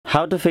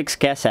How to fix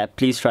CAS app,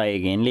 please try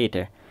again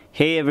later.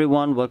 Hey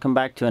everyone, welcome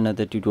back to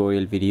another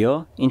tutorial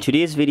video. In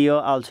today's video,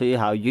 I'll show you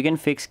how you can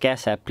fix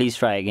CAS app, please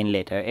try again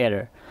later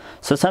error.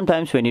 So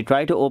sometimes when you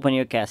try to open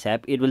your CAS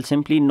app, it will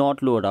simply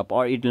not load up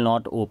or it will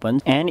not open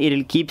and it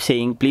will keep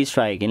saying please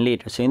try again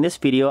later. So in this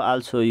video,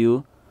 I'll show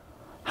you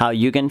how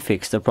you can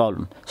fix the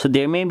problem. So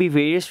there may be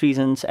various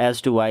reasons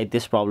as to why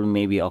this problem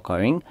may be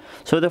occurring.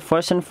 So the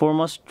first and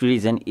foremost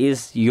reason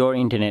is your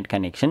internet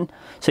connection.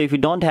 So if you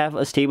don't have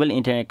a stable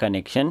internet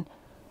connection,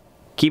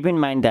 keep in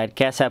mind that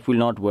CAS app will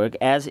not work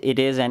as it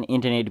is an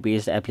internet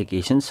based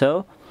application.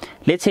 So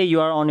let's say you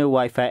are on your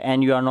Wi-Fi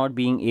and you are not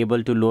being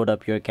able to load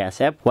up your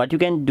CAS app. What you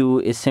can do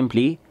is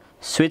simply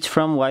switch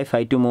from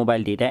Wi-Fi to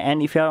mobile data,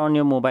 and if you are on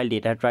your mobile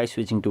data, try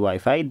switching to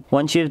Wi-Fi.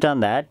 Once you've done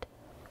that,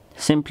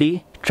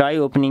 simply try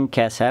opening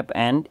CAS app,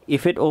 and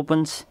if it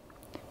opens,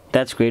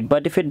 that's great,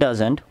 but if it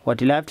doesn't, what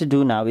you'll have to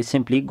do now is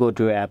simply go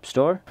to your app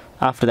store.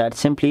 After that,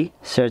 simply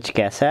search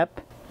CAS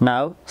app.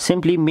 Now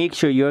simply make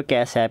sure your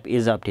CAS app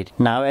is updated.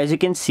 Now as you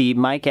can see,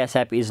 my CAS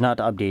app is not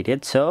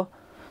updated, so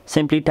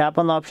simply tap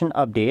on the option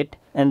update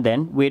and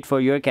then wait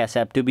for your CAS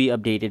app to be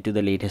updated to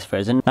the latest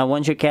version. Now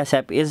once your CAS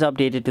app is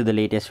updated to the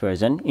latest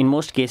version, in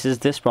most cases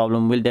this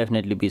problem will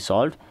definitely be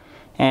solved.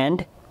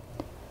 And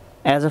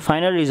as a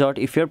final resort,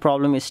 if your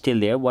problem is still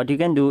there, what you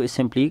can do is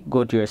simply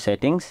go to your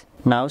settings.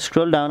 Now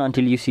scroll down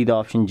until you see the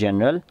option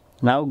general.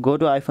 Now go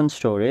to iPhone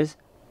storage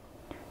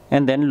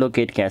and then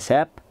locate CAS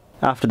app.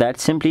 After that,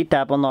 simply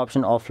tap on the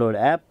option offload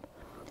app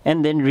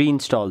and then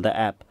reinstall the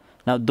app.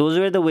 Now those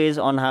were the ways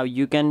on how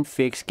you can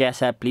fix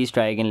CAS app, please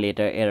try again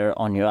later error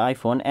on your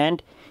iPhone.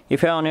 And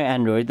if you're on your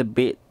Android,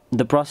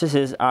 the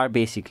processes are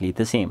basically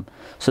the same.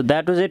 So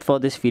that was it for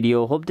this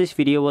video. Hope this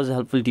video was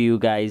helpful to you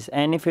guys,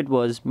 and if it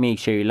was, make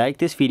sure you like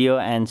this video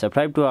and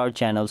subscribe to our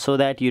channel so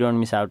that you don't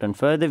miss out on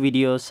further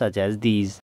videos such as these.